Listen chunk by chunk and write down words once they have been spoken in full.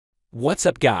What's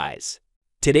up guys?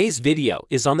 Today's video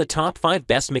is on the top 5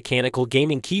 best mechanical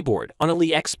gaming keyboard on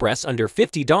Aliexpress under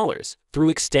 $50 through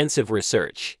extensive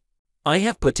research. I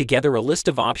have put together a list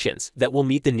of options that will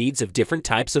meet the needs of different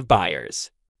types of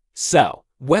buyers. So,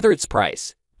 whether it's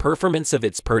price, performance of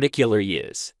its particular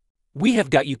use, we have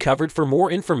got you covered. For more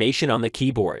information on the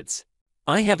keyboards,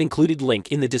 I have included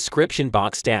link in the description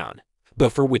box down,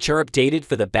 but for which are updated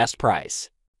for the best price.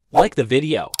 Like the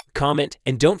video, comment,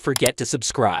 and don't forget to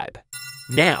subscribe.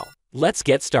 Now, let's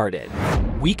get started.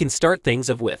 We can start things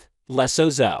off with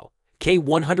Lesozoh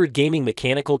K100 gaming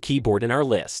mechanical keyboard in our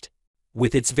list.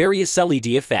 With its various LED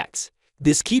effects,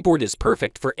 this keyboard is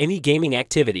perfect for any gaming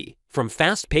activity, from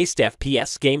fast-paced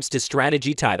FPS games to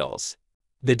strategy titles.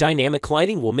 The dynamic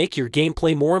lighting will make your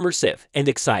gameplay more immersive and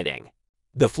exciting.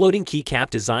 The floating keycap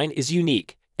design is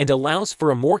unique and allows for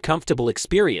a more comfortable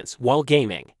experience while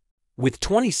gaming. With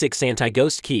 26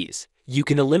 anti-ghost keys, you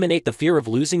can eliminate the fear of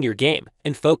losing your game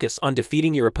and focus on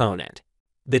defeating your opponent.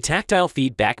 The tactile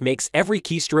feedback makes every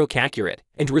keystroke accurate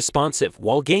and responsive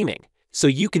while gaming, so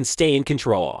you can stay in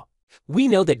control. We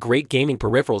know that great gaming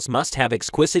peripherals must have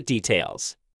exquisite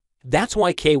details. That's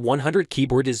why K100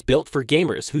 keyboard is built for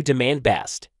gamers who demand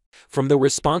best. From the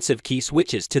responsive key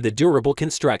switches to the durable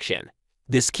construction,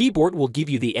 this keyboard will give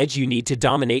you the edge you need to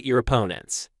dominate your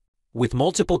opponents. With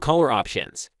multiple color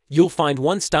options, you'll find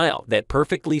one style that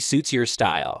perfectly suits your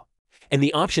style. And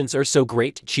the options are so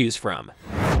great to choose from.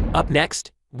 Up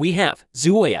next, we have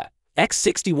ZUOYA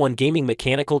X61 gaming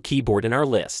mechanical keyboard in our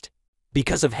list.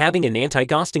 Because of having an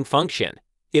anti-ghosting function,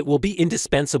 it will be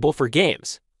indispensable for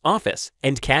games, office,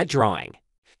 and CAD drawing.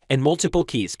 And multiple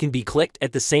keys can be clicked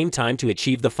at the same time to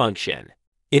achieve the function.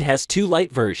 It has two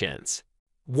light versions.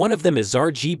 One of them is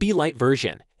RGB light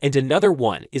version, and another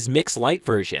one is mixed light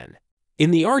version. In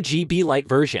the RGB light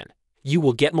version, you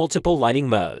will get multiple lighting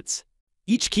modes.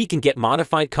 Each key can get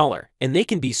modified color, and they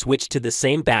can be switched to the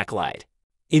same backlight.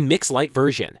 In mixed light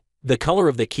version, the color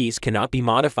of the keys cannot be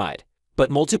modified, but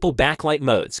multiple backlight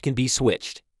modes can be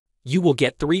switched. You will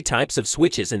get 3 types of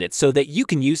switches in it so that you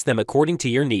can use them according to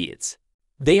your needs.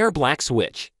 They are black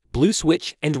switch, blue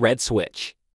switch, and red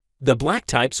switch. The black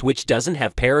type switch doesn't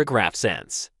have paragraph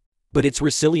sense, but its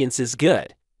resilience is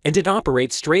good, and it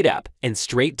operates straight up and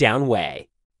straight down way.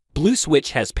 Blue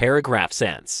switch has paragraph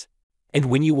sense, and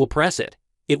when you will press it,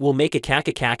 it will make a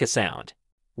kaka sound.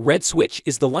 Red switch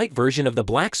is the light version of the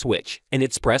black switch, and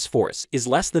its press force is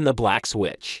less than the black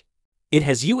switch. It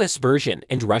has US version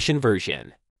and Russian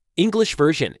version. English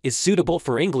version is suitable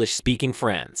for English-speaking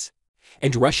friends,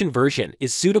 and Russian version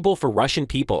is suitable for Russian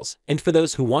peoples and for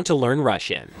those who want to learn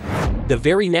Russian. The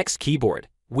very next keyboard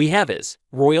we have is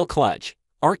Kludge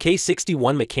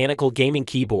RK61 mechanical gaming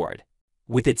keyboard.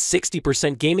 With its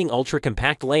 60% gaming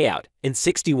ultra-compact layout and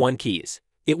 61 keys,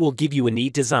 it will give you a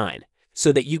neat design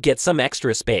so that you get some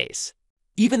extra space.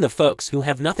 Even the folks who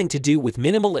have nothing to do with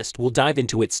minimalist will dive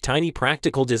into its tiny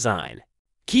practical design.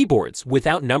 Keyboards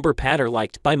without number pad are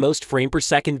liked by most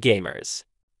frame-per-second gamers.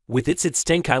 With its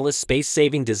stylus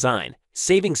space-saving design,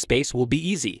 saving space will be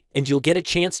easy and you'll get a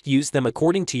chance to use them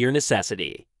according to your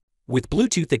necessity. With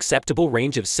Bluetooth acceptable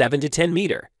range of 7 to 10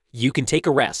 meters, you can take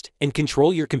a rest and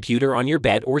control your computer on your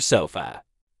bed or sofa.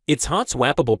 Its hot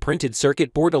swappable printed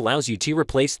circuit board allows you to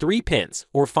replace 3 pins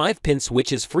or 5-pin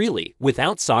switches freely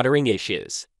without soldering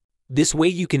issues. This way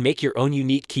you can make your own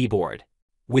unique keyboard.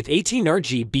 With 18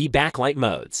 RGB backlight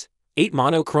modes, 8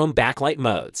 monochrome backlight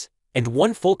modes, and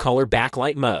 1 full-color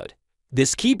backlight mode,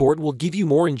 this keyboard will give you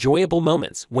more enjoyable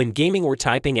moments when gaming or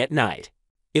typing at night.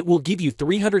 It will give you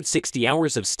 360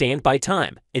 hours of standby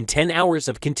time and 10 hours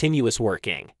of continuous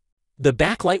working. The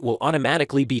backlight will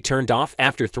automatically be turned off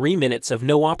after 3 minutes of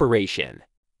no operation,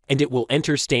 and it will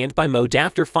enter standby mode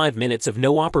after 5 minutes of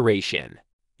no operation.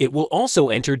 It will also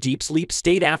enter deep sleep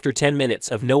state after 10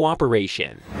 minutes of no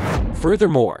operation.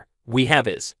 Furthermore, we have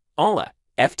AULA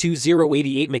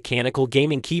F2088 mechanical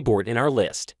gaming keyboard in our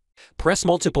list. Press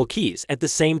multiple keys at the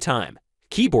same time.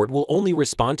 Keyboard will only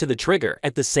respond to the trigger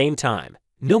at the same time,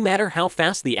 no matter how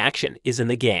fast the action is in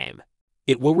the game.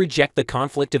 It will reject the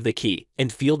conflict of the key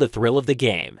and feel the thrill of the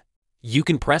game. You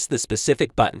can press the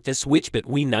specific button to switch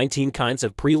between 19 kinds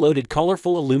of preloaded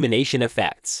colorful illumination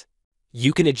effects.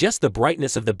 You can adjust the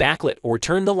brightness of the backlit or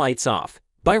turn the lights off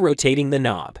by rotating the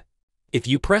knob. If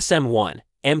you press M1,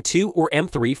 M2, or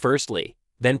M3 firstly,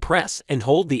 then press and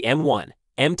hold the M1,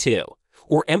 M2,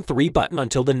 or M3 button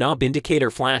until the knob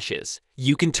indicator flashes,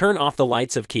 you can turn off the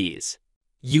lights of keys.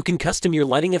 You can custom your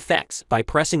lighting effects by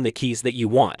pressing the keys that you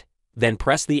want, then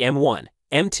press the M1,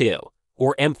 M2,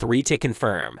 or M3 to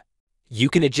confirm. You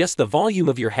can adjust the volume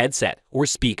of your headset or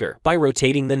speaker by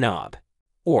rotating the knob.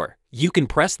 Or, you can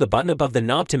press the button above the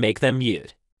knob to make them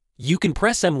mute. You can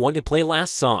press M1 to play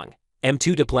last song,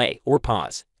 M2 to play or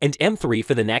pause, and M3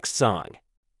 for the next song.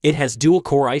 It has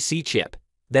dual-core IC chip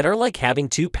that are like having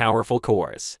two powerful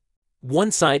cores. One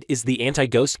side is the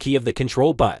anti-ghost key of the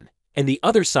control button, and the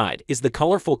other side is the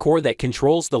colorful core that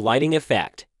controls the lighting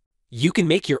effect. You can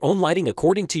make your own lighting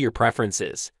according to your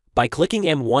preferences by clicking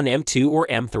M1, M2, or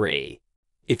M3.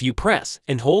 If you press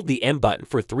and hold the M button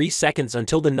for 3 seconds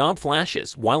until the knob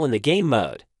flashes while in the game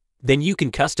mode, then you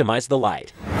can customize the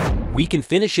light. We can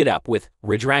finish it up with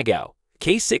REDRAGON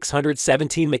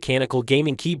K100 mechanical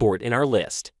gaming keyboard in our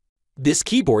list. This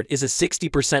keyboard is a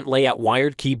 60% layout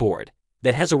wired keyboard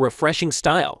that has a refreshing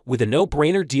style with a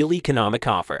no-brainer deal economic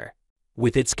offer.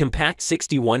 With its compact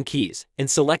 61 keys and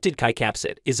selected keycaps,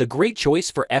 it is a great choice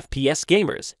for FPS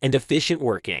gamers and efficient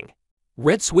working.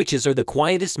 Red switches are the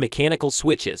quietest mechanical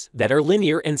switches that are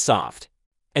linear and soft,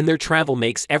 and their travel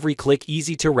makes every click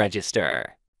easy to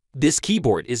register. This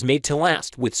keyboard is made to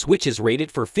last with switches rated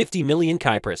for 50 million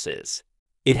key presses.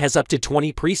 It has up to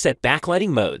 20 preset backlighting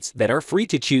modes that are free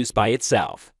to choose by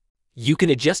itself. You can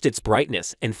adjust its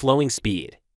brightness and flowing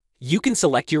speed. You can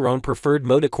select your own preferred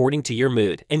mode according to your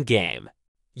mood and game.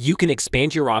 You can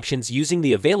expand your options using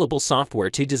the available software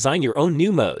to design your own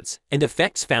new modes and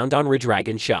effects found on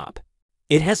REDRAGON Shop.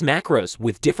 It has macros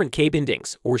with different key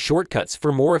bindings or shortcuts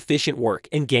for more efficient work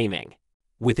and gaming.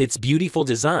 With its beautiful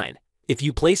design, if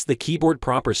you place the keyboard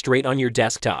proper straight on your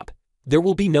desktop, there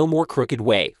will be no more crooked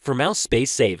way for mouse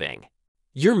space saving.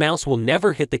 Your mouse will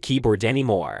never hit the keyboard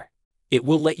anymore. It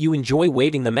will let you enjoy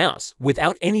waving the mouse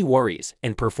without any worries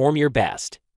and perform your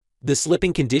best. The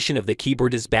slipping condition of the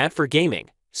keyboard is bad for gaming,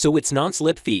 so its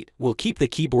non-slip feet will keep the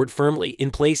keyboard firmly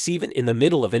in place even in the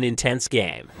middle of an intense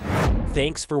game.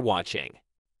 Thanks for watching.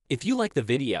 If you like the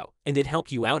video and it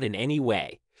helped you out in any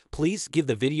way, please give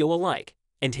the video a like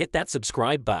and hit that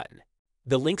subscribe button.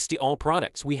 The links to all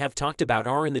products we have talked about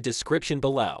are in the description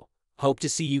below. Hope to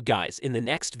see you guys in the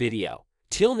next video.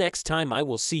 Till next time, I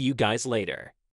will see you guys later.